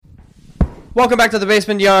Welcome back to the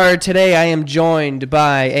Basement Yard. Today I am joined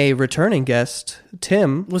by a returning guest,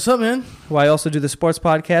 Tim. What's up, man? Who I also do the sports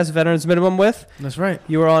podcast, Veterans Minimum, with. That's right.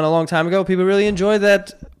 You were on a long time ago. People really enjoy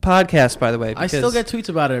that podcast, by the way. I still get tweets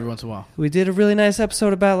about it every once in a while. We did a really nice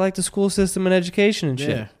episode about like the school system and education and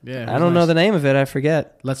shit. Yeah. I don't know the name of it. I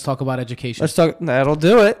forget. Let's talk about education. Let's talk. That'll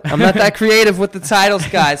do it. I'm not that creative with the titles,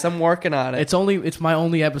 guys. I'm working on it. It's my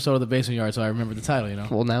only episode of the Basement Yard, so I remember the title. You know.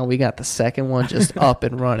 Well, now we got the second one just up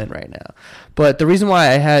and running right now. But the reason why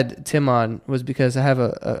I had Tim on was because I have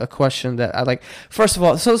a question that I like. First of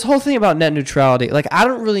all, so this whole thing about net neutrality, like I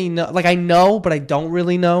don't really know. Like I know, but I don't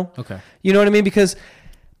really know. Okay. You know what I mean? Because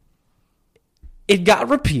it got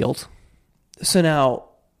repealed. So now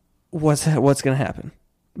what's going to happen?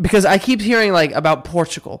 Because I keep hearing like about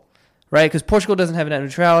Portugal, right? Because Portugal doesn't have net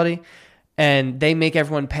neutrality. And they make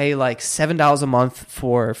everyone pay like $7 a month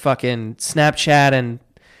for fucking Snapchat and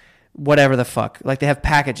whatever the fuck. Like they have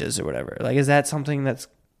packages or whatever. Like is that something that's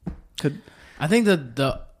could? I think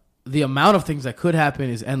the amount of things that could happen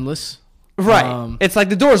is endless. Right. It's like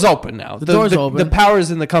the door's open now. The door's open. The powers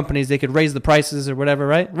in the companies, they could raise the prices or whatever,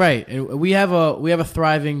 right? Right. We have a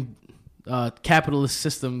thriving capitalist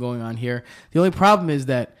system going on here. The only problem is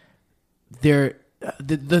that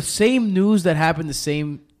the same news that happened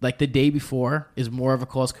the day before is more of a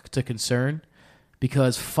cause to concern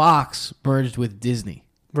because Fox merged with Disney.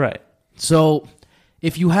 Right. So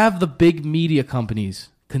if you have the big media companies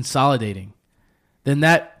consolidating, then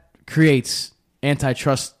that creates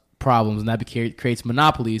antitrust problems and that creates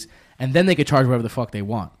monopolies, and then they could charge whatever the fuck they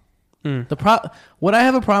want. What I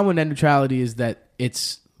have a problem with net neutrality is that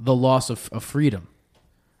it's the loss of freedom,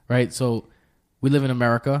 right? So we live in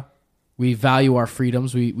America. We value our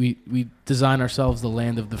freedoms. We design ourselves the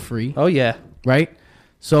land of the free. Oh, yeah. Right?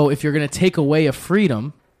 So if you're going to take away a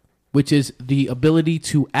freedom, which is the ability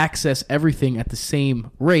to access everything at the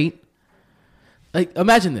same rate, like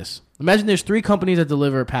imagine this. Imagine there's 3 companies that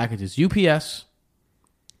deliver packages. UPS,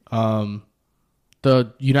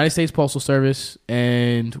 the United States Postal Service,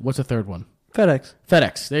 and what's the third one?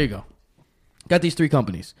 FedEx. There you go. Got these 3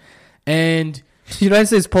 companies. And the United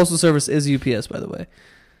States Postal Service is UPS, by the way.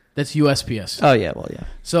 That's USPS. Oh, yeah. Well, yeah.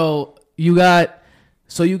 So you got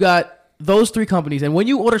those 3 companies. And when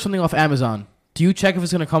you order something off Amazon, do you check if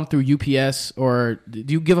it's going to come through UPS or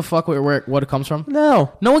do you give a fuck what it comes from?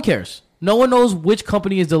 No. No one cares. No one knows which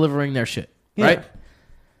company is delivering their shit. Yeah. Right?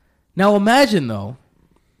 Now imagine, though,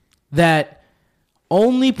 that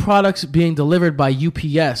only products being delivered by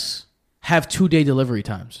UPS have 2-day delivery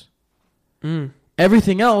times.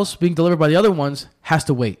 Everything else being delivered by the other ones has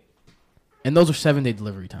to wait. And those are 7-day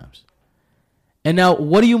delivery times. And now,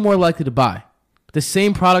 what are you more likely to buy? The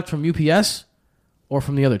same product from UPS or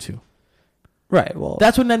from the other 2? Right. Well,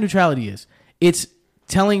 that's what net neutrality is. It's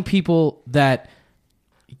telling people that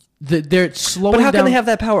they're slowing down. But how can they have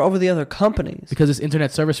that power over the other companies? Because it's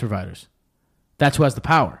internet service providers. That's who has the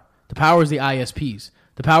power. The power is the ISPs.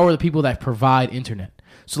 The power are the people that provide internet.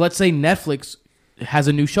 So let's say Netflix has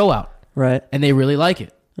a new show out. Right. And they really like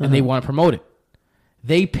it. And they want to promote it.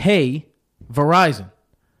 They pay Verizon.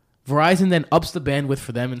 Verizon then ups the bandwidth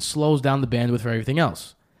for them and slows down the bandwidth for everything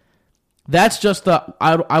else. That's just the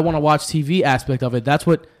I want to watch TV aspect of it. That's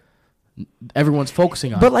what everyone's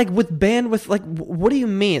focusing on. But like with bandwidth, like what do you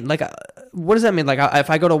mean? Like what does that mean? Like if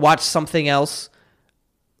I go to watch something else,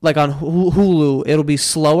 like on Hulu, it'll be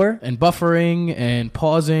slower? And buffering and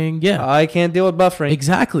pausing. Yeah. I can't deal with buffering.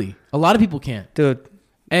 Exactly. A lot of people can't. Dude,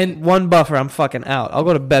 and one buffer, I'm fucking out. I'll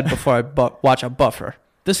go to bed before I watch a buffer.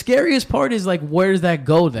 The scariest part is like, where does that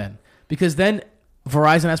go then? Because then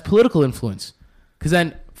Verizon has political influence. Because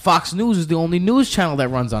then Fox News is the only news channel that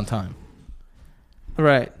runs on time.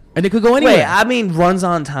 Right. And it could go anywhere. Wait, I mean runs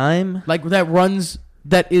on time? Like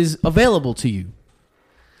that is available to you.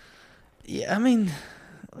 Yeah, I mean,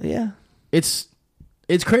 yeah. It's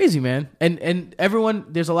crazy, man. And everyone,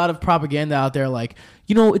 there's a lot of propaganda out there like,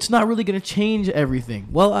 it's not really going to change everything.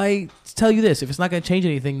 Well, I tell you this, if it's not going to change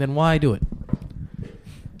anything, then why do it?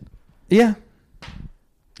 Yeah.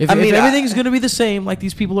 If everything's going to be the same, like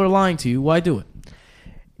these people are lying to you, why do it?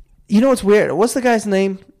 You know what's weird? What's the guy's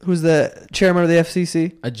name who's the chairman of the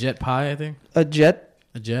FCC? A jet pie, I think. A jet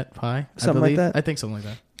pie? Something like that? I think something like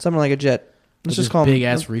that. Something like a jet. Let's just call him.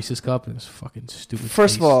 Big-ass Reese's cup and his fucking stupid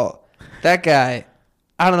First of all, that guy,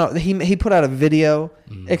 I don't know, he put out a video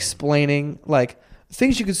explaining, like,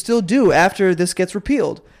 things you could still do after this gets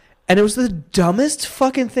repealed. And it was the dumbest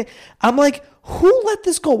fucking thing. I'm like, who let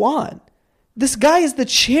this go on? This guy is the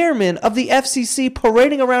chairman of the FCC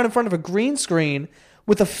parading around in front of a green screen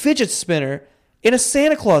with a fidget spinner in a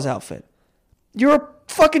Santa Claus outfit. You're a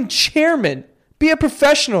fucking chairman Be a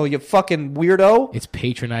professional, you fucking weirdo. It's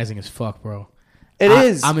patronizing as fuck, bro. It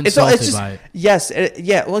is. I'm insulted it's just, by it. Yes,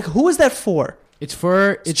 yeah. Like, who is that for? It's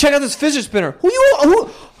for... Check out this fidget spinner.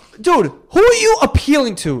 Dude, who are you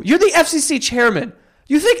appealing to? You're the FCC chairman.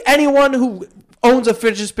 You think anyone who owns a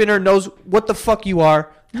fidget spinner knows what the fuck you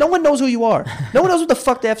are? No one knows who you are. No one knows what the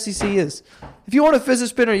fuck the FCC is. If you own a fidget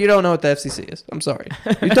spinner, you don't know what the FCC is. I'm sorry.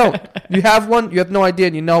 You don't. You have one, you have no idea,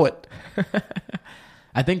 and you know it.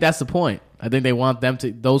 I think that's the point. I think they want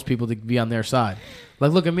those people to be on their side.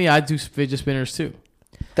 Like, look at me. I do fidget spinners too.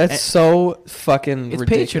 That's so fucking it's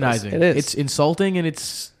ridiculous. Patronizing. It is. It's insulting, and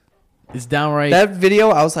it's downright... That video,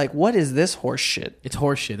 I was like, what is this horse shit? It's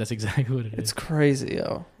horse shit. That's exactly what it is. It's crazy,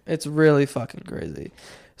 yo. It's really fucking crazy.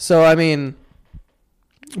 So, I mean...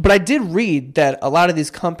 But I did read that a lot of these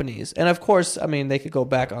companies, and of course, I mean, they could go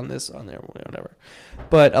back on this, on there, whatever.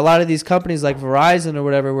 But a lot of these companies like Verizon or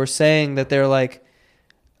whatever were saying that they're like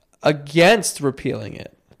against repealing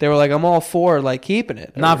it. They were like, I'm all for like keeping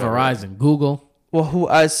it. Not Verizon, Google. Well,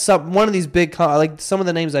 one of these big, like some of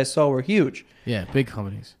the names I saw were huge. Yeah, big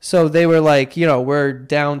companies. So they were like, we're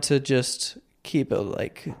down to just keep it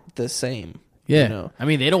like the same. Yeah, I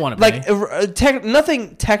mean, they don't want to pay. Like,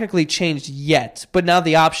 nothing technically changed yet, but now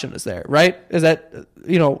the option is there, right? Is that,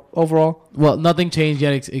 overall? Well, nothing changed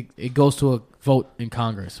yet. It goes to a vote in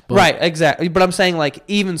Congress. But right, exactly. But I'm saying, like,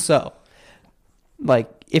 even so, like,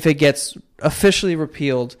 if it gets officially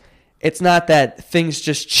repealed, it's not that things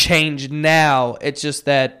just change now. It's just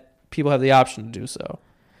that people have the option to do so.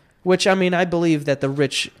 Which, I mean, I believe that the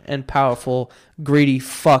rich and powerful, greedy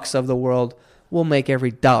fucks of the world will make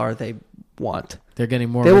every dollar they want. They're getting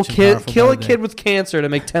more. They will kill a kid with cancer to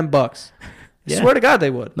make $10. Yeah. I swear to God, they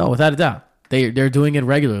would. No, without a doubt, they're doing it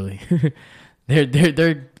regularly.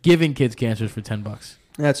 they're giving kids cancers for $10.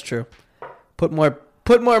 That's true. Put more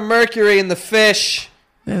mercury in the fish.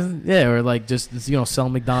 Yeah, or like just sell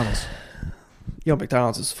McDonald's. Yo,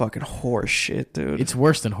 McDonald's is fucking horse shit, dude. It's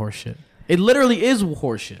worse than horse shit. It literally is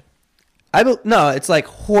horse shit. No, it's like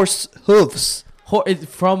horse hooves.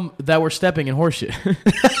 From that we're stepping in horse shit.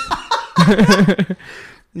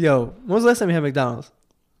 Yo, when was the last time you had McDonald's?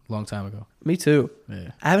 Long time ago. Me too.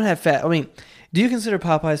 Yeah. I haven't had I mean, do you consider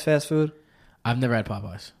Popeyes fast food? I've never had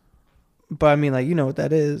Popeyes. But I mean, like, you know what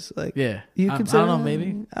that is. Like, yeah. You consider, I don't know,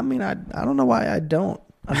 maybe. I mean, I don't know why I don't.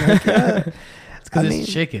 I'm like, it's because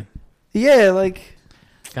it's chicken. Yeah, like.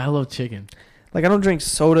 Gotta love chicken. Like, I don't drink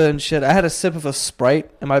soda and shit. I had a sip of a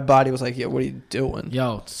Sprite, and my body was like, yo, what are you doing?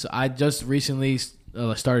 Yo, so I just recently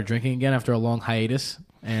started drinking again after a long hiatus.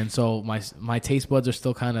 And so my taste buds are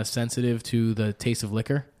still kind of sensitive to the taste of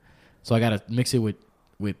liquor. So I got to mix it with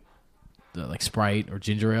like Sprite or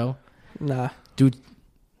ginger ale. Nah. Dude,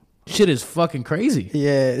 shit is fucking crazy.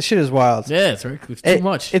 Yeah, shit is wild. Yeah, it's too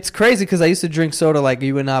much. It's crazy because I used to drink soda like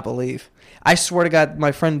you would not believe. I swear to God,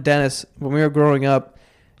 my friend Dennis, when we were growing up,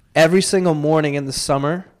 every single morning in the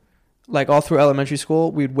summer, like all through elementary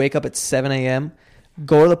school, we'd wake up at 7 a.m.,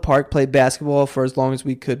 go to the park, play basketball for as long as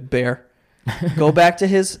we could bear, go back to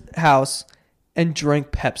his house, and drink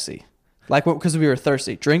Pepsi. Like, because we were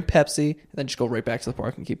thirsty. Drink Pepsi, and then just go right back to the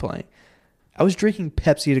park and keep playing. I was drinking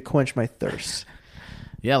Pepsi to quench my thirst.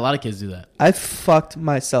 Yeah, a lot of kids do that. I fucked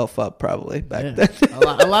myself up probably back then.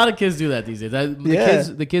 a lot of kids do that these days.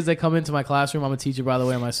 The kids that come into my classroom, I'm a teacher, by the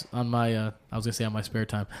way, on my spare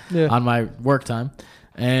time, on my work time,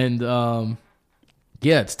 and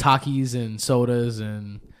it's Takis and sodas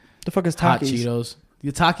and the fuck is Takis? Hot Cheetos.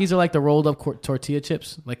 The Takis are like the rolled up tortilla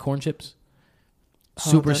chips, like corn chips,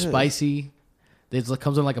 super spicy. It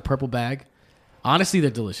comes in like a purple bag. Honestly, they're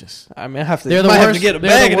delicious. I mean, I have to. They're the worst. To get a they're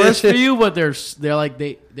bag the worst of for you, but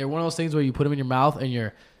they're one of those things where you put them in your mouth and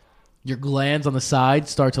your glands on the side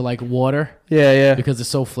start to like water. Yeah. Because it's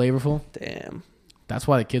so flavorful. Damn. That's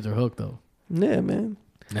why the kids are hooked, though. Yeah, man.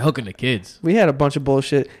 They're hooking the kids. We had a bunch of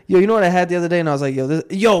bullshit. Yo, you know what I had the other day? And I was like, do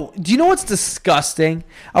you know what's disgusting?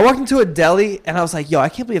 I walked into a deli and I was like, I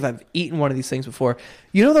can't believe I've eaten one of these things before.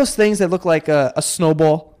 You know those things that look like a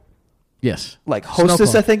snowball? Yes. Like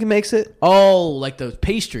Hostess, I think it makes it. Oh, like the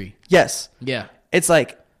pastry. Yes. Yeah. It's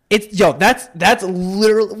like, that's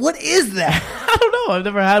literally, what is that? I don't know. I've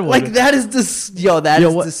never had one. Like, that is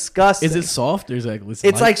disgusting. Is it soft or is it like,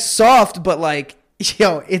 it's like soft, but like,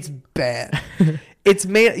 it's bad. It's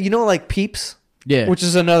made, like Peeps? Yeah. Which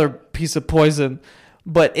is another piece of poison.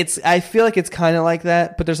 But I feel like it's kind of like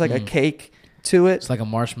that, but there's like a cake to it. It's like a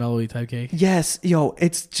marshmallowy type cake. Yes.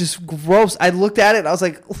 It's just gross. I looked at it and I was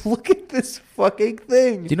like, look at this fucking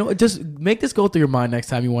thing. Do you know, just make this go through your mind next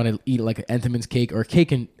time you want to eat like an Entenmann's cake or a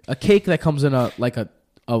cake that comes in a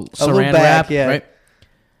saran bag, wrap, yeah. right?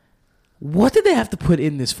 What did they have to put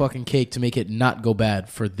in this fucking cake to make it not go bad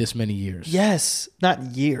for this many years? Yes, not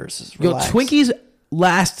years. Yo, Relax. Twinkies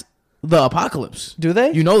last the apocalypse. Do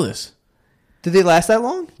they? You know this. Do they last that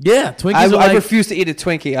long? Yeah, Twinkies I are like... refuse to eat a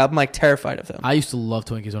Twinkie. I'm like terrified of them. I used to love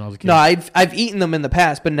Twinkies when I was a kid. No, I've eaten them in the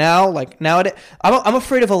past, but now, like nowadays, I'm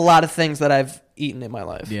afraid of a lot of things that I've eaten in my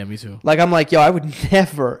life. Yeah, me too. Like I'm like, yo, I would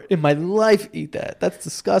never in my life eat that. That's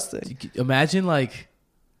disgusting. Imagine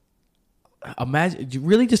you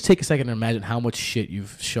really just take a second and imagine how much shit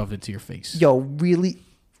you've shoved into your face. Yo, really?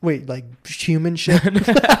 Wait, like human shit?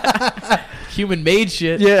 Human made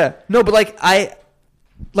shit. Yeah. No, but I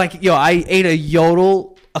ate a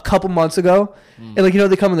Yodel a couple months ago, and like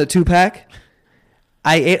they come in the 2-pack.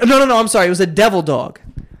 I ate. No, I'm sorry. It was a devil dog.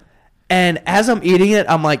 And as I'm eating it,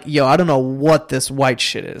 I'm like, yo, I don't know what this white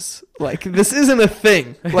shit is. Like, this isn't a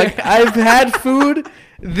thing. Like, I've had food.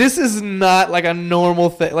 This is not like a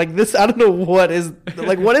normal thing. Like this, I don't know what is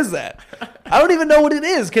that? I don't even know what it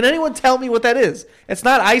is. Can anyone tell me what that is? It's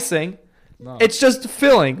not icing. No. It's just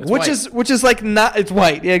filling, which is like not. It's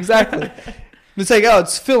white. Yeah, exactly. It's like, oh,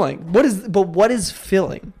 it's filling. What is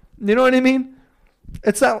filling? You know what I mean?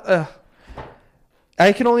 It's not.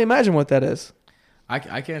 I can only imagine what that is. I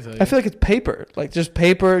can't tell you. I feel like it's paper. Like just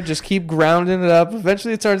paper. Just keep grounding it up.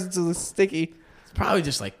 Eventually, it turns into sticky. It's probably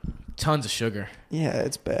just like tons of sugar. Yeah,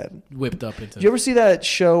 it's bad. Whipped up into. Did you ever see that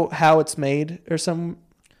show How It's Made or some?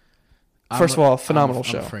 First of all, phenomenal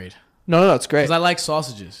show. I'm afraid. No, it's great. Because I like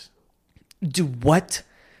sausages. Dude, what?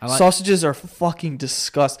 Sausages are fucking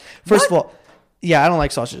disgusting. First of all, yeah, I don't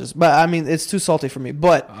like sausages, but I mean it's too salty for me.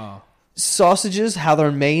 But sausages, how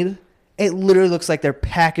they're made, it literally looks like they're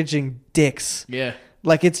packaging dicks. Yeah.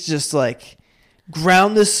 Like it's just like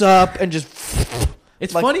ground this up and just.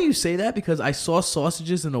 It's funny you say that because I saw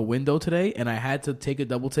sausages in a window today and I had to take a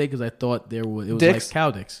double take because I thought it was dicks? like cow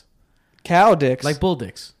dicks. Cow dicks? Like bull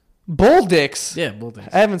dicks. Bull dicks? Yeah, bull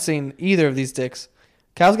dicks. I haven't seen either of these dicks.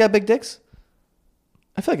 Cows got big dicks?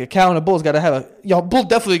 I feel like a cow and a bull's got to have bull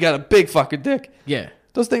definitely got a big fucking dick. Yeah.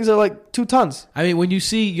 Those things are like 2 tons. I mean,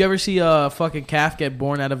 you ever see a fucking calf get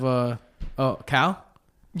born out of a cow?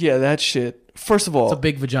 Yeah, that shit. First of all, it's a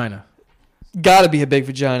big vagina. Gotta be a big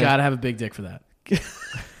vagina. Gotta have a big dick for that.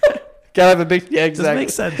 Gotta have a big... Yeah, exactly.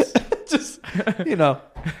 Doesn't make sense. Just,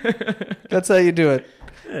 that's how you do it.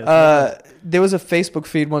 There was a Facebook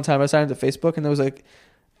feed one time. I signed into Facebook, and there was like...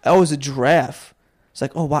 Oh, it was a giraffe. It's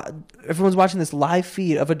like, oh, wow. Everyone's watching this live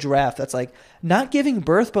feed of a giraffe that's like not giving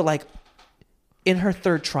birth, but like in her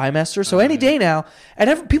 3rd trimester. So any day now.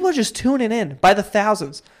 And people are just tuning in by the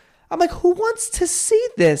thousands. I'm like, who wants to see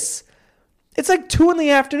this? It's like 2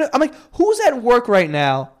 p.m. I'm like, who's at work right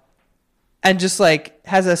now and just like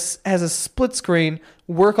has a split screen,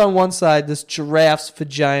 work on one side, this giraffe's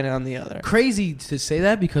vagina on the other? Crazy to say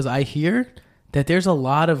that because I hear that there's a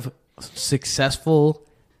lot of successful,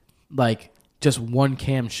 like, just one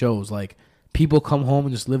cam shows. Like, people come home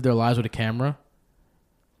and just live their lives with a camera,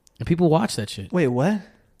 and people watch that shit. Wait, what?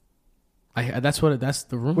 That's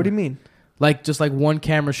the rumor. What do you mean? Like, just like one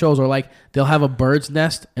camera shows, or like they'll have a bird's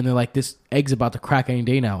nest and they're like, this egg's about to crack any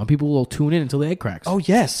day now, and people will tune in until the egg cracks. Oh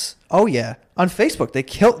yes, oh yeah. On Facebook, they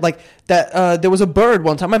killed like that. There was a bird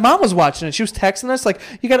one time. My mom was watching it. She was texting us like,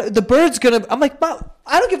 the bird's gonna. I'm like, Mom,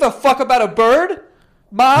 I don't give a fuck about a bird.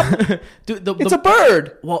 Mom, dude, it's a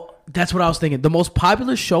bird. Well, that's what I was thinking. The most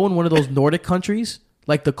popular show in one of those Nordic countries,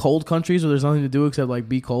 like the cold countries where there's nothing to do except like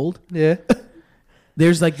be cold. Yeah.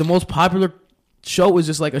 There's like the most popular show is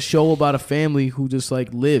just like a show about a family who just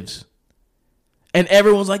like lives. And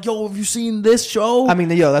everyone's like, yo, have you seen this show? I mean,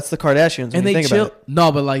 that's the Kardashians. And they chill.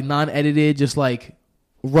 No, but like non-edited, just like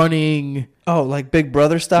running. Oh, like Big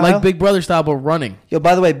Brother style? Like Big Brother style, but running. Yo,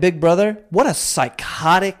 by the way, Big Brother, what a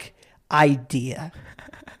psychotic idea.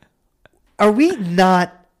 Are we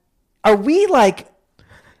like,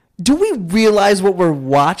 do we realize what we're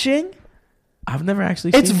watching? I've never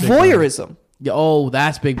actually seen It's voyeurism. Yeah, oh,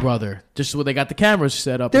 that's Big Brother. Just where they got the cameras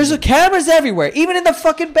set up. There's cameras everywhere, even in the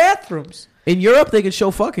fucking bathrooms. In Europe, they could show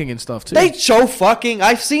fucking and stuff, too. They show fucking.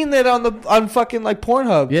 I've seen that on fucking, like,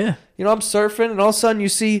 Pornhub. Yeah. I'm surfing, and all of a sudden you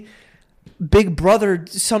see Big Brother,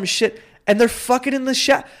 some shit, and they're fucking in the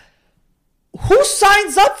shot. Who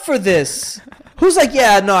signs up for this? Who's like,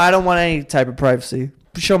 yeah, no, I don't want any type of privacy.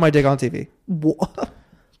 Show my dick on TV. What?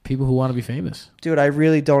 People who want to be famous. Dude, I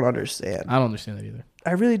really don't understand. I don't understand that either.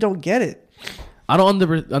 I really don't get it. I don't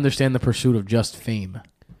understand the pursuit of just fame.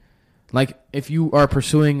 Like, if you are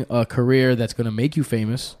pursuing a career that's going to make you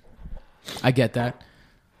famous, I get that.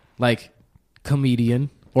 Like, comedian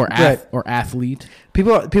or or athlete.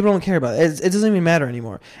 People don't care about it. It doesn't even matter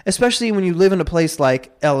anymore. Especially when you live in a place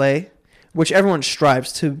like LA, which everyone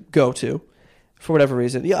strives to go to. for whatever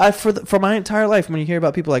reason. Yeah, for my entire life, when you hear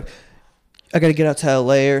about people like, I got to get out to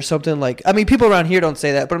LA or something, like, I mean, people around here don't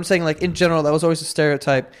say that, but I'm saying, like, in general, that was always a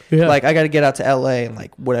stereotype. Yeah. Like, I got to get out to LA and,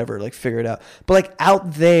 like, whatever, like, figure it out. But, like,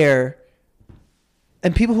 out there,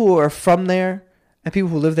 and people who are from there and people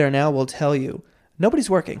who live there now will tell you, nobody's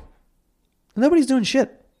working. Nobody's doing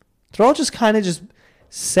shit. They're all just kind of just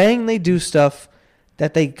saying they do stuff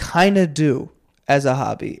that they kind of do as a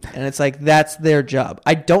hobby. And it's like, that's their job.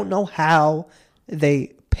 I don't know how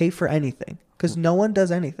they pay for anything. Because no one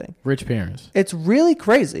does anything. Rich parents. It's really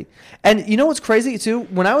crazy. And you know what's crazy too?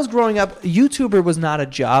 When I was growing up, YouTuber was not a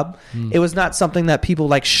job. It was not something that people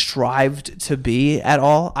like strived to be at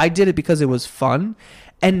all. I did it because it was fun.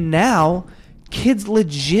 And now kids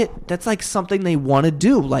legit, that's like something they want to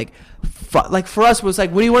do. Like for us, it was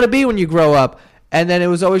like, what do you want to be when you grow up? And then it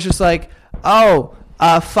was always just like,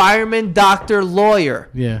 fireman, doctor, lawyer,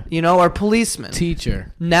 you know, or policeman,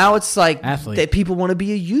 teacher. Now it's like athlete. That people want to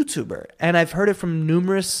be a YouTuber, and I've heard it from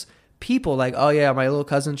numerous people. Like, oh yeah, my little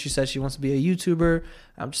cousin, she says she wants to be a YouTuber.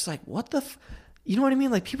 I'm just like, what the, you know what I mean?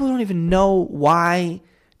 Like, people don't even know why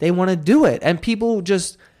they want to do it, and people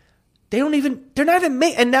just they're not even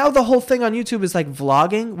and now the whole thing on YouTube is like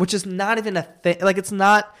vlogging, which is not even a thing. Like, it's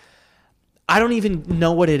not. I don't even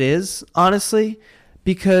know what it is, honestly,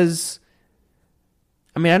 because.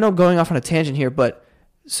 I mean, I know I'm going off on a tangent here, but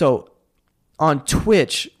so on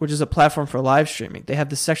Twitch, which is a platform for live streaming, they have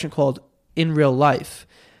this section called In Real Life.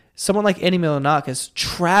 Someone like Andy Milonakis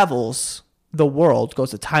travels the world,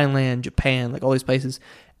 goes to Thailand, Japan, like all these places,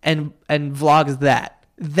 and vlogs that.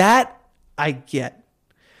 That I get.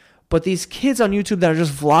 But these kids on YouTube that are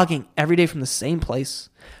just vlogging every day from the same place,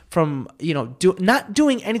 from, you know, not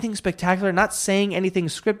doing anything spectacular, not saying anything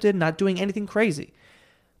scripted, not doing anything crazy.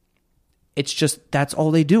 It's just, that's all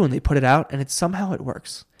they do, and they put it out, and somehow it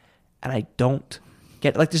works. And I don't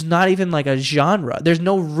get, like, there's not even like a genre. There's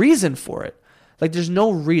no reason for it. Like, there's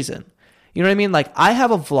no reason. You know what I mean? Like, I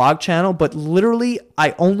have a vlog channel, but literally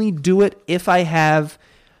I only do it if I have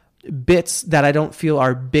bits that I don't feel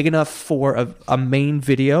are big enough for a main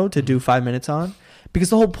video to do 5 minutes on. Because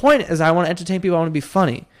the whole point is I want to entertain people. I want to be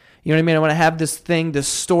funny. You know what I mean? I want to have this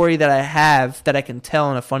story that I have that I can tell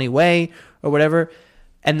in a funny way or whatever.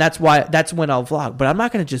 And that's when I'll vlog. But I'm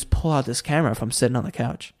not going to just pull out this camera if I'm sitting on the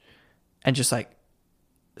couch and just like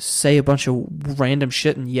say a bunch of random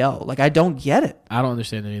shit and yell. Like, I don't get it. I don't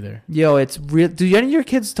understand it either. Yo, it's real. Do any of your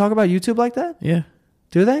kids talk about YouTube like that? Yeah.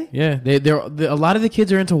 Do they? Yeah. A lot of the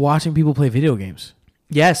kids are into watching people play video games.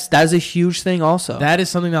 Yes, that is a huge thing also. That is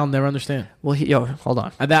something I'll never understand. Well, hold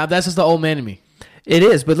on. That's just the old man in me. It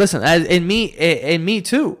is. But listen, in me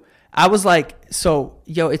too. I was like, it's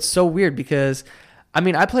so weird because... I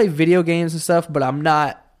mean, I play video games and stuff, but I'm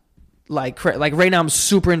not like right now I'm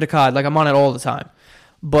super into COD. Like, I'm on it all the time.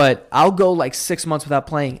 But I'll go like 6 months without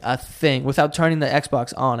playing a thing, without turning the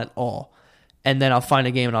Xbox on at all. And then I'll find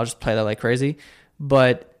a game and I'll just play that like crazy.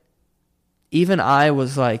 But even I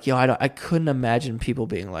was like, I couldn't imagine people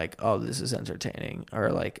being like, oh, this is entertaining. Or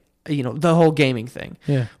like, you know, the whole gaming thing.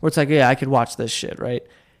 Yeah. Where it's like, yeah, I could watch this shit, right?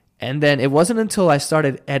 And then it wasn't until I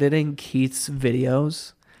started editing Keith's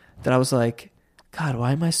videos that I was like, God,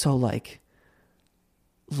 why am I so like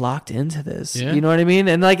locked into this? Yeah. You know what I mean?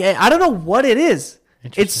 And like, I don't know what it is.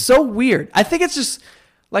 It's so weird. I think it's just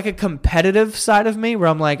like a competitive side of me where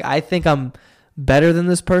I'm like, I think I'm better than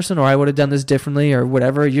this person, or I would have done this differently, or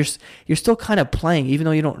whatever. You're still kind of playing, even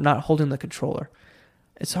though you're not holding the controller.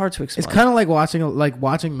 It's hard to explain. It's kind of like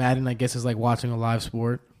watching Madden. I guess is like watching a live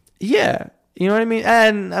sport. Yeah, you know what I mean.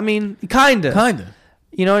 And I mean, kinda.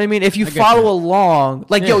 You know what I mean? If you follow along,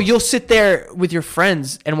 like, you'll sit there with your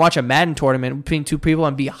friends and watch a Madden tournament between two people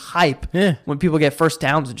and be hype when people get first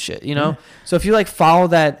downs and shit, you know? Yeah. So if you, like, follow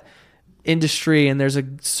that industry and there's a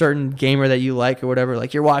certain gamer that you like or whatever,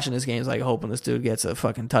 like, you're watching this game, it's like hoping this dude gets a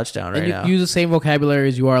fucking touchdown right now. Use the same vocabulary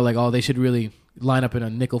as you are, like, oh, they should really line up in a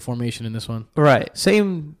nickel formation in this one. Right.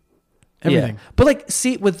 Same everything. Yeah. But, like,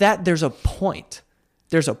 see, with that, there's a point.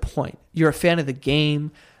 You're a fan of the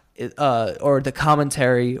game. Or the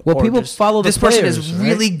commentary. Well, or people follow this players, person is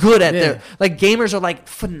really good at their, like, gamers are like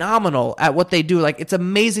phenomenal at what they do. Like, it's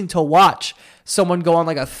amazing to watch someone go on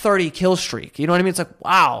like a 30 kill streak. You know what I mean? It's like,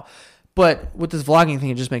 wow. But with this vlogging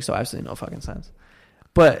thing, it just makes absolutely no fucking sense.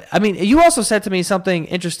 But I mean, you also said to me something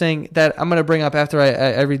interesting that I'm going to bring up after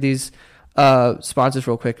I read these sponsors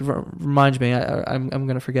real quick. Reminds me, I'm going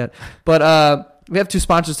to forget. But we have two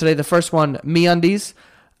sponsors today. The first one, MeUndies.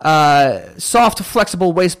 Soft,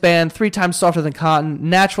 flexible waistband, 3 times softer than cotton,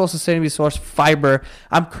 natural, sustainably sourced fiber.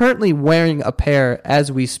 I'm currently wearing a pair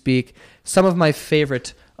as we speak. Some of my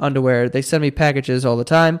favorite underwear. They send me packages all the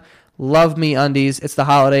time. love Me Undies. It's the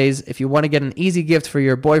holidays. If you want to get an easy gift for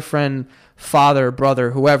your boyfriend, father, brother,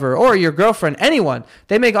 whoever, or your girlfriend, anyone,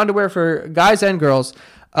 they make underwear for guys and girls.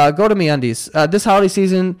 Go to Me Undies this holiday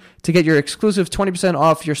season to get your exclusive 20%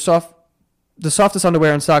 off the softest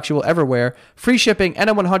underwear and socks you will ever wear. Free shipping and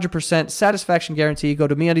a 100% satisfaction guarantee. Go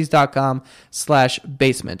to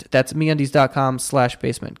MeUndies.com/basement. That's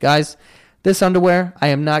MeUndies.com/basement. Guys, this underwear, I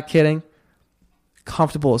am not kidding,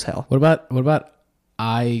 comfortable as hell. What about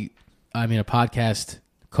a podcast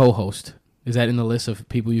co-host? Is that in the list of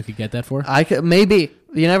people you could get that for? Maybe.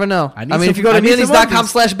 You never know. If you go to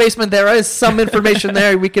MeUndies.com/basement, there is some information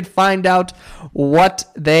there. We could find out what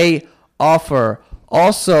they offer.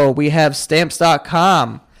 Also, we have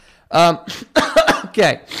Stamps.com.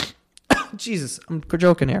 Okay. Jesus, I'm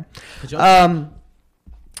joking here.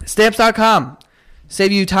 Stamps.com.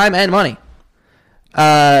 Save you time and money.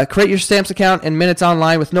 Create your Stamps account in minutes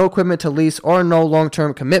online with no equipment to lease or no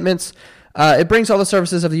long-term commitments. It brings all the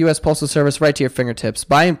services of the U.S. Postal Service right to your fingertips.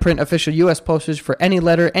 Buy and print official U.S. postage for any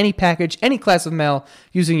letter, any package, any class of mail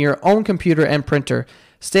using your own computer and printer.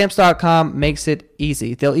 Stamps.com makes it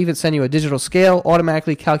easy. They'll even send you a digital scale,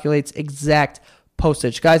 automatically calculates exact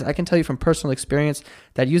postage. Guys, I can tell you from personal experience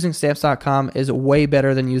that using Stamps.com is way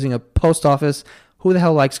better than using a post office. Who the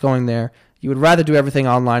hell likes going there? You would rather do everything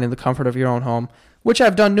online in the comfort of your own home, which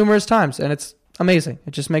I've done numerous times, and it's amazing.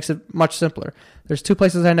 It just makes it much simpler. There's 2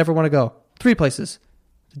 places I never want to go. 3 places.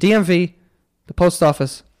 The DMV, the post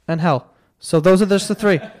office, and hell. So those are just the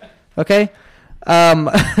 3. Okay?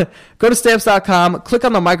 Go to Stamps.com, click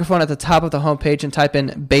on the microphone at the top of the homepage and type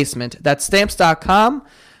in basement. That's Stamps.com.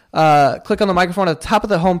 Click on the microphone at the top of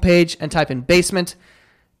the homepage and type in basement.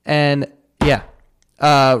 And yeah,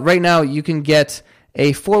 right now you can get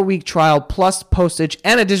a 4-week trial plus postage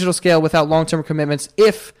and a digital scale without long-term commitments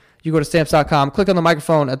if you go to Stamps.com, click on the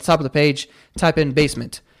microphone at the top of the page, type in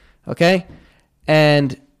basement. Okay?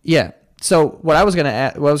 And yeah. So what I was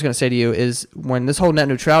gonna say to you is when this whole net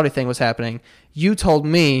neutrality thing was happening, you told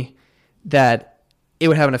me that it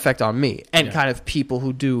would have an effect on me and kind of people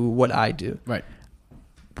who do what I do. Right.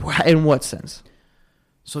 In what sense?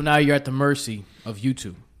 So now you're at the mercy of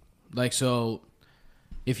YouTube. Like, so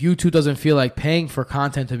if YouTube doesn't feel like paying for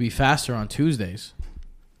content to be faster on Tuesdays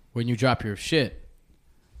when you drop your shit,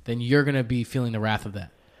 then you're gonna be feeling the wrath of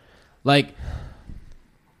that. Like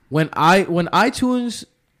when iTunes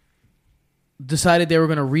decided they were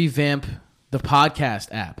going to revamp the podcast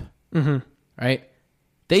app, right?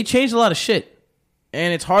 They changed a lot of shit,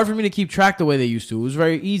 and it's hard for me to keep track the way they used to. It was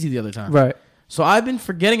very easy the other time. Right. So I've been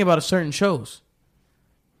forgetting about certain shows.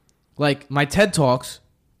 Like my TED Talks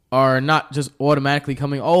are not just automatically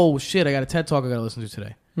coming, oh, shit, I got a TED Talk I got to listen to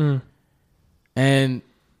today. And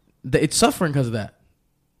it's suffering because of that.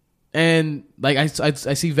 And like I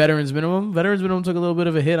see Veterans Minimum. Veterans Minimum took a little bit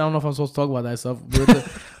of a hit. I don't know if I'm supposed to talk about that stuff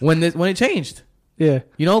when it changed. Yeah,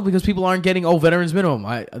 you know, because people aren't getting Veterans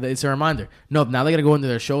Minimum. It's a reminder. No, now they got to go into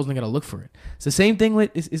their shows and they got to look for it. It's the same thing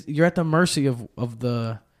with you're at the mercy of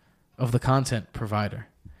the content provider.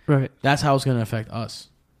 Right. That's how it's going to affect us.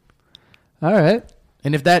 All right.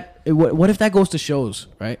 And what if that goes to shows,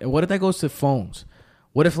 right? What if that goes to phones?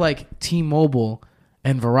 What if like T-Mobile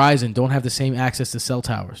and Verizon don't have the same access to cell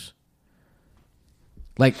towers?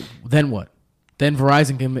 Like, then what? Then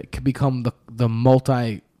Verizon can become the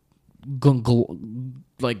multi,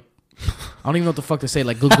 like, I don't even know what the fuck to say.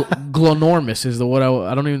 Like, glonormous is the what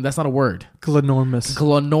I don't even, that's not a word.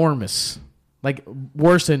 Glonormous. Like,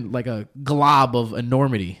 worse than like a glob of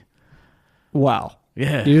enormity. Wow.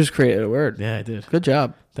 Yeah. You just created a word. Yeah, I did. Good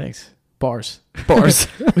job. Thanks. Bars.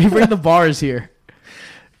 We bring the bars here.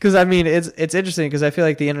 Because, I mean, it's interesting because I feel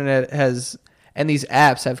like the internet has, and these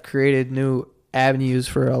apps have created new avenues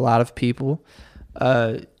for a lot of people.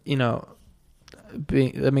 You know,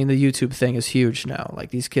 the YouTube thing is huge now. Like,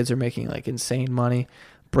 these kids are making, like, insane money,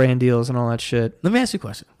 brand deals and all that shit. Let me ask you a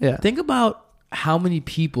question. Yeah. Think about how many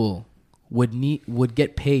people would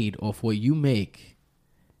get paid off what you make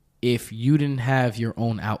if you didn't have your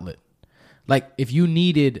own outlet. Like, if you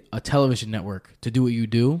needed a television network to do what you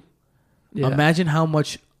do, imagine how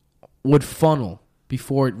much would funnel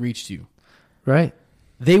before it reached you. Right.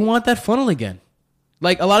 They want that funnel again.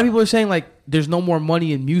 Like, a lot of people are saying, like, there's no more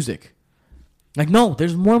money in music. Like, no,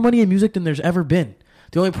 there's more money in music than there's ever been.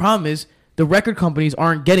 The only problem is the record companies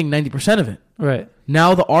aren't getting 90% of it. Right.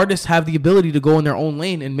 Now the artists have the ability to go in their own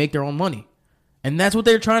lane and make their own money. And that's what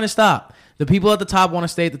they're trying to stop. The people at the top want to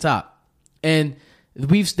stay at the top. And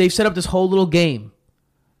they've set up this whole little game.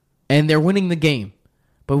 And they're winning the game.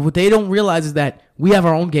 But what they don't realize is that we have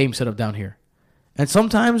our own game set up down here. And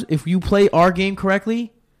sometimes if you play our game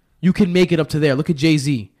correctly, you can make it up to there. Look at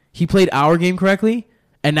Jay-Z. He played our game correctly,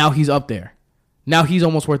 And now he's up there. Now he's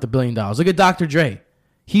almost worth $1 billion. Look at Dr. Dre.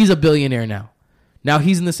 He's a billionaire now. Now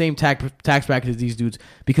he's in the same tax bracket as these dudes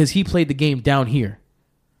because he played the game down here.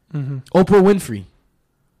 Mm-hmm. Oprah Winfrey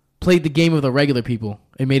played the game of the regular people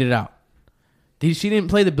and made it out. She didn't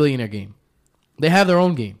play the billionaire game. They have their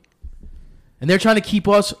own game. And they're trying to keep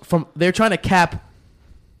us from... They're trying to cap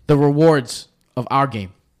the rewards of our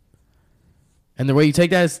game. And the way you take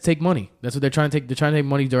that is to take money. That's what they're trying to take. They're trying to take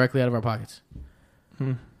money directly out of our pockets.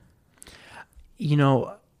 You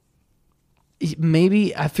know,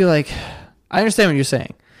 maybe I feel like... I understand what you're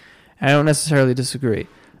saying. I don't necessarily disagree.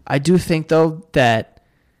 I do think, though, that...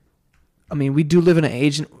 I mean, we do live in an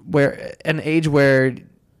age where,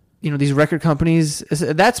 you know, these record companies...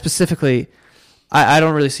 That specifically, I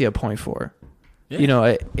don't really see a point for. Yeah. You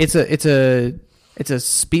know, it's a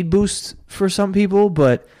speed boost for some people,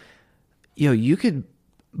 but... You know, you could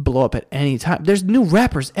blow up at any time. There's new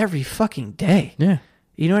rappers every fucking day. Yeah.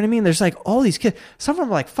 You know what I mean? There's like all these kids. Some of them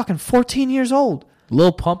are like fucking 14 years old.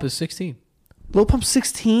 Lil Pump is 16. Lil Pump's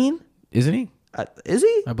 16? Isn't he? Is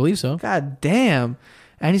he? I believe so. God damn.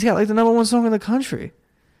 And he's got like the #1 song in the country.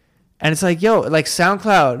 And it's like, yo, like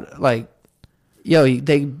SoundCloud, like, yo,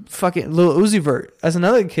 they fucking... Lil Uzi Vert as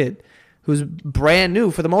another kid who's brand new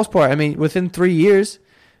for the most part. I mean, within 3 years,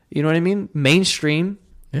 you know what I mean? Mainstream.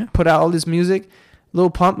 Yeah. Put out all this music, Lil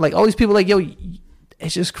Pump, like all these people, like, yo,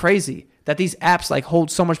 it's just crazy that these apps like hold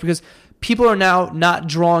so much because people are now not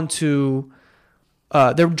drawn to,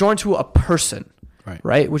 they're drawn to a person,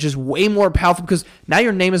 right? Which is way more powerful because now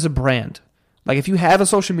your name is a brand. Like if you have a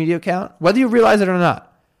social media account, whether you realize it or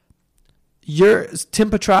not, your Tim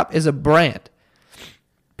Petrop is a brand.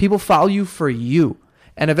 People follow you for you.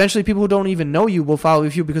 And eventually people who don't even know you will follow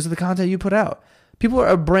you because of the content you put out. People are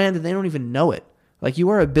a brand and they don't even know it. Like, you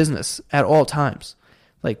are a business at all times.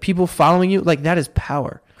 Like, people following you, like, that is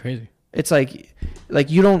power. Crazy. It's like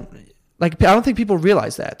you don't, like, I don't think people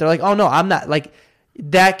realize that. They're like, oh, no, I'm not, like,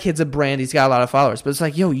 that kid's a brand. He's got a lot of followers. But it's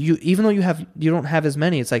like, yo, you, even though you don't have as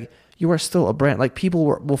many, it's like, you are still a brand. Like, people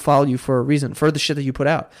will follow you for a reason, for the shit that you put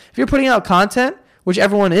out. If you're putting out content, which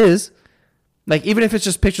everyone is, like, even if it's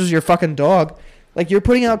just pictures of your fucking dog, like, you're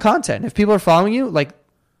putting out content. If people are following you, like,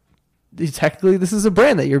 technically this is a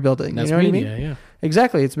brand that you're building. That's you know media, what I mean? Yeah.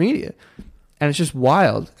 Exactly, it's media. And it's just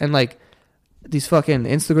wild. And like these fucking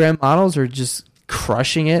Instagram models are just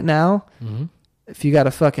crushing it now. Mm-hmm. If you got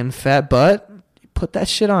a fucking fat butt, put that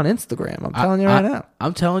shit on Instagram. I'm telling you right now.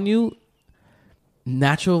 I'm telling you,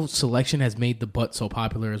 natural selection has made the butt so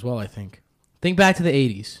popular as well, I think. Think back to the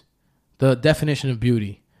 80s. The definition of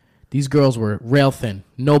beauty. These girls were rail thin,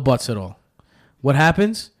 no butts at all. What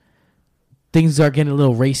happens? Things are getting a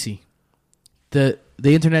little racy. The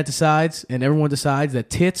internet decides and everyone decides that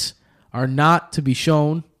tits are not to be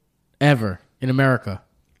shown ever in America,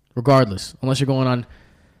 regardless, unless you're going on.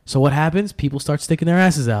 So what happens? People start sticking their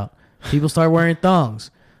asses out. People start wearing thongs.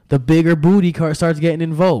 The bigger booty starts getting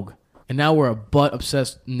in vogue. And now we're a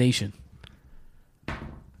butt-obsessed nation.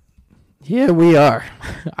 Yeah, we are.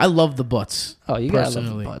 I love the butts. Oh, you gotta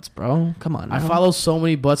love the butts, bro. Come on now. I follow so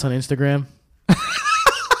many butts on Instagram.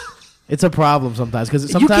 It's a problem sometimes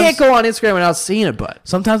because you can't go on Instagram without seeing a butt.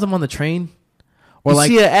 Sometimes I'm on the train, or you like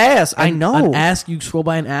see an ass. I know an ass. You scroll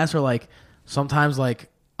by an ass, or like sometimes like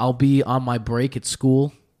I'll be on my break at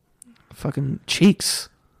school, fucking cheeks,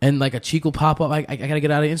 and like a cheek will pop up. I gotta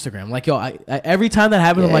get out of Instagram. Like yo, I every time that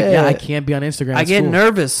happens, I'm like, yeah, I can't be on Instagram. I get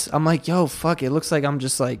nervous. I'm like, yo, fuck. It looks like I'm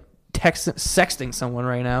just like sexting someone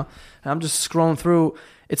right now, and I'm just scrolling through.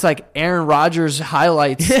 It's like Aaron Rodgers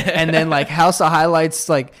highlights, and then like House of Highlights,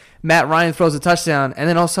 like Matt Ryan throws a touchdown, and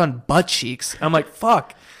then all of a sudden butt cheeks. I'm like,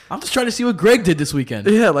 fuck. I'm just trying to see what Greg did this weekend.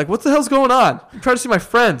 Yeah, like what the hell's going on? I'm trying to see my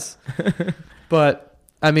friends. But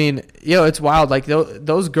I mean, yo, it's wild. Like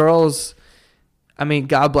those girls. I mean,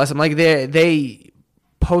 God bless them. Like they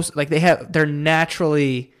post, like they're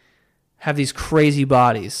naturally have these crazy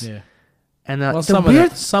bodies. Yeah. And well, some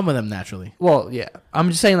of them naturally. Well, yeah. I'm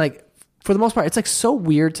just saying, like, for the most part, it's like so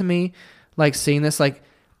weird to me, like seeing this, like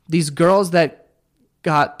these girls that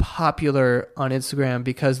got popular on Instagram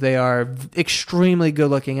because they are extremely good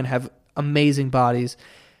looking and have amazing bodies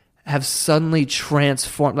have suddenly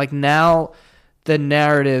transformed. Like now the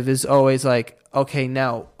narrative is always like, okay,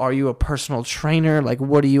 now are you a personal trainer? Like,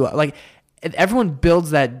 what do you like? Everyone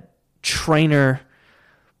builds that trainer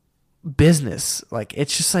business. Like,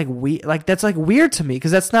 it's just like like that's like weird to me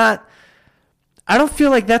because that's not. I don't feel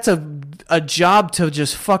like that's a job to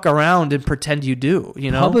just fuck around and pretend you do. You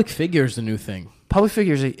know, public figure is the new thing. Public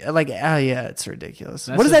figures are like, yeah, it's ridiculous.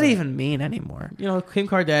 What does that even mean anymore? You know, Kim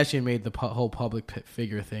Kardashian made the whole public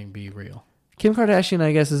figure thing be real. Kim Kardashian,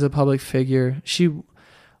 I guess, is a public figure. She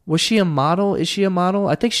Was she a model? Is she a model?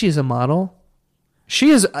 I think she is a model. She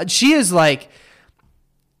is like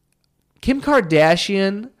Kim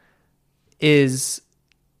Kardashian is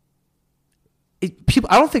people.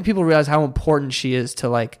 I don't think people realize how important she is to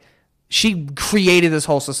like. She created this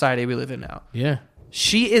whole society we live in now. Yeah.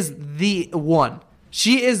 She is the one.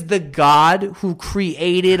 She is the God who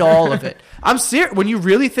created all of it. I'm serious. When you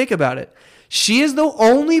really think about it, she is the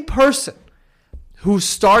only person who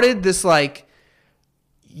started this like.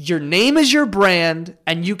 Your name is your brand,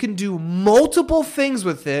 and you can do multiple things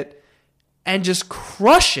with it and just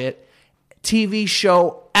crush it. TV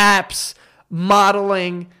show, apps,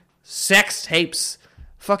 modeling, sex tapes,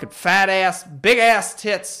 fucking fat ass, big ass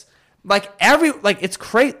tits. It's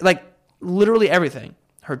crazy. Like, literally everything.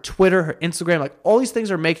 Her Twitter, her Instagram, like, all these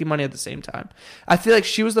things are making money at the same time. I feel like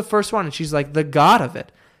she was the first one, and she's like the god of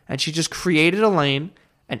it. And she just created a lane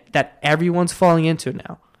and that everyone's falling into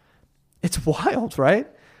now. It's wild, right?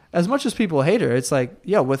 As much as people hate her, it's like,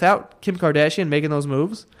 without Kim Kardashian making those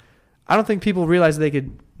moves, I don't think people realize they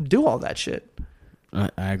could do all that shit. I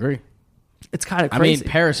agree. It's kind of crazy. I mean,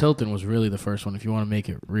 Paris Hilton was really the first one if you want to make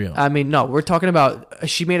it real. I mean, no, we're talking about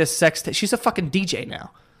she made a sex tape. She's a fucking DJ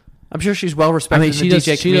now. I'm sure she's well respected in the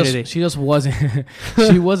DJ community. She just wasn't.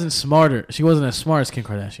 She wasn't smarter. She wasn't as smart as Kim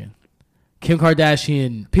Kardashian. Kim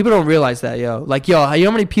Kardashian. People don't realize that, yo. Like, you know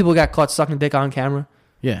how many people got caught sucking dick on camera?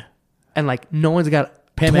 Yeah. And like, no one's got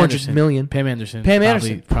Pam 200 Anderson. million. Pam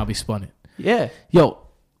Anderson. Probably spun it. Yeah. Yo,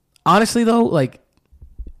 honestly though, like,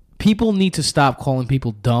 people need to stop calling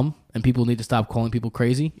people dumb, and people need to stop calling people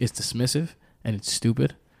crazy. It's dismissive and it's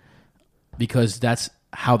stupid because that's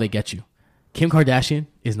how they get you. Kim Kardashian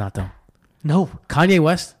is not dumb. No. Kanye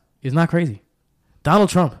West is not crazy. Donald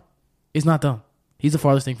Trump is not dumb. He's the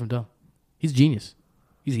farthest thing from dumb. He's a genius.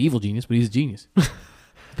 He's an evil genius, but he's a genius.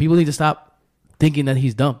 People need to stop thinking that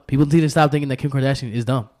he's dumb. People need to stop thinking that Kim Kardashian is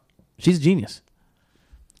dumb. She's a genius.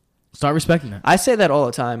 Start respecting that. I say that all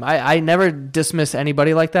the time. I never dismiss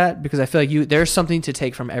anybody like that because I feel like there's something to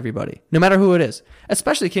take from everybody, no matter who it is,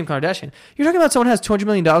 especially Kim Kardashian. You're talking about someone who has $200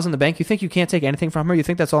 million in the bank. You think you can't take anything from her? You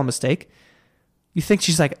think that's all a mistake? You think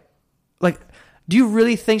she's like, do you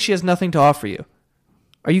really think she has nothing to offer you?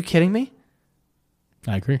 Are you kidding me?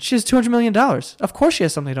 I agree. She has $200 million. Of course she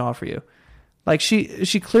has something to offer you. Like,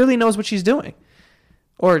 she clearly knows what she's doing.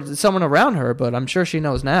 Or someone around her, but I'm sure she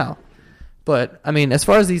knows now. But, I mean, as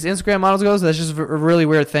far as these Instagram models goes, that's just a really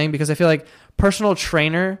weird thing because I feel like personal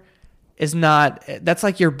trainer is not, that's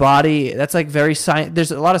like your body. That's like very science.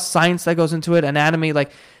 There's a lot of science that goes into it, anatomy.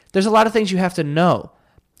 Like, there's a lot of things you have to know.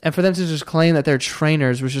 And for them to just claim that they're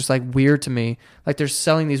trainers was just like weird to me. Like, they're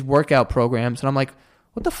selling these workout programs. And I'm like,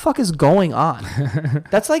 what the fuck is going on?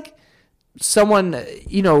 That's like someone,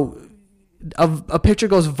 a picture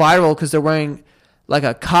goes viral because they're wearing like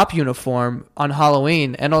a cop uniform on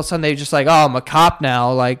Halloween, and all of a sudden they just like, oh, I'm a cop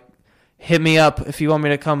now. Like, hit me up if you want me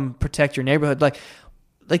to come protect your neighborhood. Like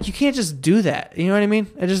you can't just do that. You know what I mean?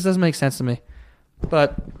 It just doesn't make sense to me.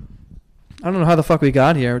 But I don't know how the fuck we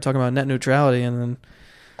got here. We're talking about net neutrality, and then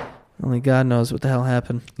only God knows what the hell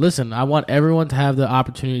happened. Listen, I want everyone to have the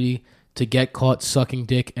opportunity to get caught sucking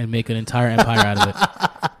dick and make an entire empire out of it.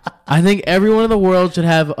 I think everyone in the world should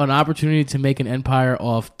have an opportunity to make an empire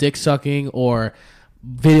off dick sucking or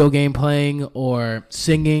video game playing or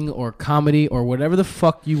singing or comedy or whatever the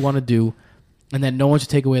fuck you want to do, and that no one should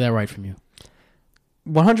take away that right from you.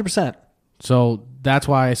 100%. So that's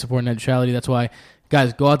why I support net neutrality. That's why,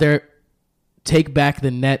 guys, go out there,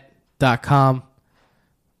 takebackthenet.com,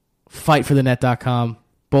 fightforthenet.com.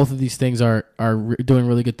 Both of these things are doing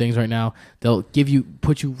really good things right now. They'll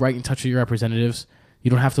put you right in touch with your representatives. You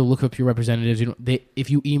don't have to look up your representatives. If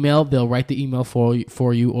you email, they'll write the email for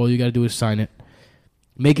you. All you got to do is sign it.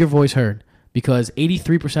 Make your voice heard, because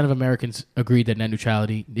 83% of Americans agreed that net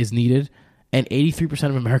neutrality is needed, and 83%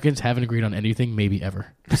 of Americans haven't agreed on anything, maybe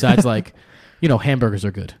ever. Besides, hamburgers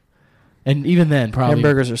are good. And even then, probably...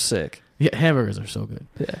 Hamburgers are sick. Yeah, hamburgers are so good.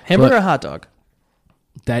 Yeah. Hamburger or hot dog?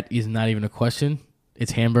 That is not even a question.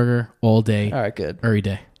 It's hamburger all day. All right, good. Every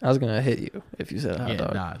day. I was going to hit you if you said hot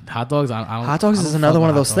dog. Nah, hot dogs, I don't... Hot dogs is another one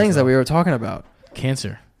of those things that we were talking about.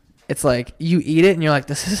 Cancer. It's like, you eat it and you're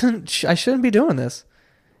like, I shouldn't be doing this.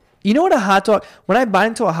 You know what a hot dog... When I bite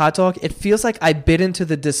into a hot dog, it feels like I bit into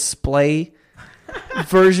the display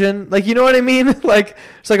version. Like, you know what I mean? Like,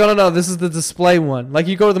 it's like, oh, no, this is the display one. Like,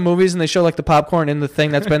 you go to the movies and they show, like, the popcorn in the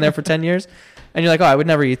thing that's been there for 10 years. And you're like, oh, I would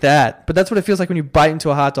never eat that. But that's what it feels like when you bite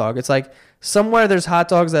into a hot dog. It's like, somewhere there's hot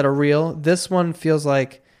dogs that are real. This one feels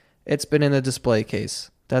like it's been in a display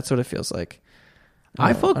case. That's what it feels like.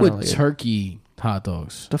 I fuck with turkey hot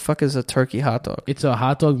dogs. The fuck is a turkey hot dog? It's a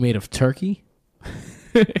hot dog made of turkey.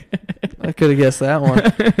 I could have guessed that one.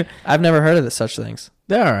 I've never heard of such things.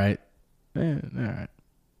 They're all right. They're all right.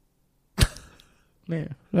 Yeah.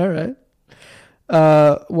 All right.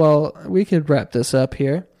 Well, we could wrap this up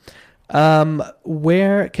here.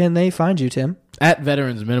 Where can they find you, Tim? At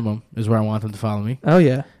Veterans Minimum is where I want them to follow me. Oh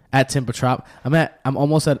yeah. At Tim Petrop. I'm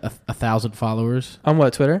almost at 1,000 followers. On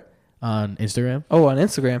what, Twitter? On Instagram. Oh, on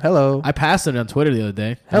Instagram. Hello. I passed it on Twitter the other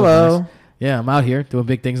day. Hello. Nice. Yeah, I'm out here doing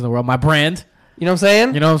big things in the world. My brand. You know what I'm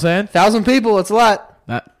saying? You know what I'm saying? 1,000 people. It's a lot.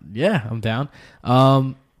 Yeah, I'm down.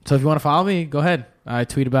 So if you want to follow me, go ahead. I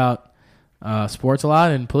tweet about sports a lot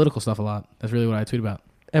and political stuff a lot. That's really what I tweet about.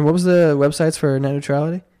 And what was the websites for net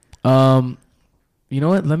neutrality? You know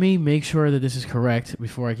what? Let me make sure that this is correct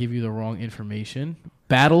before I give you the wrong information.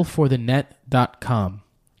 Battleforthenet.com.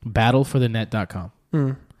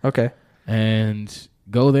 Battleforthenet.com. Okay. And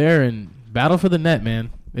go there and battle for the net, man.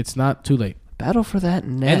 It's not too late. Battle for that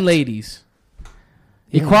net. And ladies.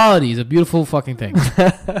 Yeah. Equality is a beautiful fucking thing.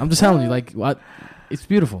 I'm just telling you, like, what? It's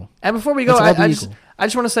beautiful. And before we go, I just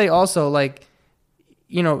want to say also, like,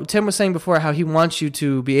 you know, Tim was saying before how he wants you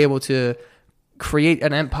to be able to create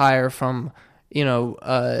an empire from, you know,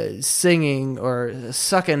 singing or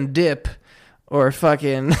sucking dip or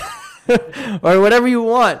fucking or whatever you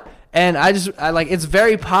want. And I like, it's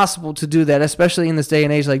very possible to do that, especially in this day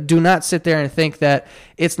and age. Like, do not sit there and think that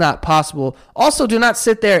it's not possible. Also, do not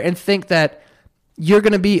sit there and think that you're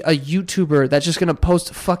going to be a YouTuber that's just going to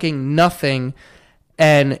post fucking nothing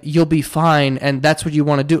and you'll be fine and that's what you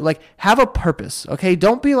want to do. Like, have a purpose, okay?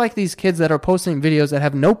 Don't be like these kids that are posting videos that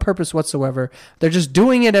have no purpose whatsoever. They're just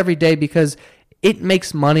doing it every day because it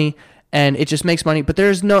makes money and it just makes money. But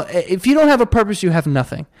there's no, if you don't have a purpose, you have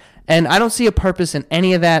nothing. And I don't see a purpose in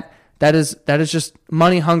any of that. That is just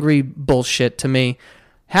money-hungry bullshit to me.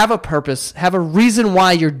 Have a purpose. Have a reason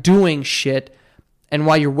why you're doing shit and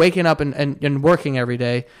why you're waking up and working every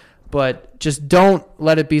day. But just don't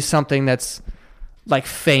let it be something that's like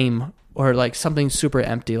fame or like something super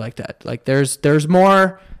empty like that. Like there's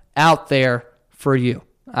more out there for you.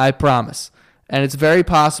 I promise. And it's very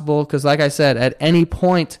possible because, like I said, at any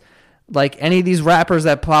point, like any of these rappers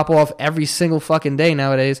that pop off every single fucking day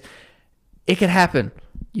nowadays, it could happen.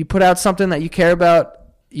 You put out something that you care about,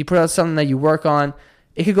 you put out something that you work on,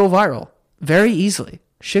 it could go viral very easily.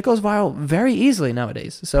 Shit goes viral very easily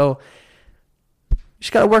nowadays. So you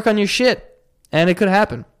just got to work on your shit, and it could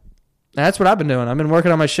happen. And that's what I've been doing. I've been working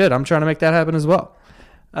on my shit. I'm trying to make that happen as well.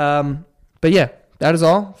 But yeah, that is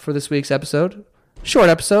all for this week's episode. Short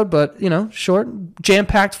episode, but, you know, short,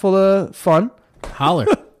 jam-packed full of fun. Holler.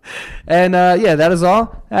 And, yeah, that is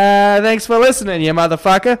all. Thanks for listening, you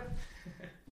motherfucker.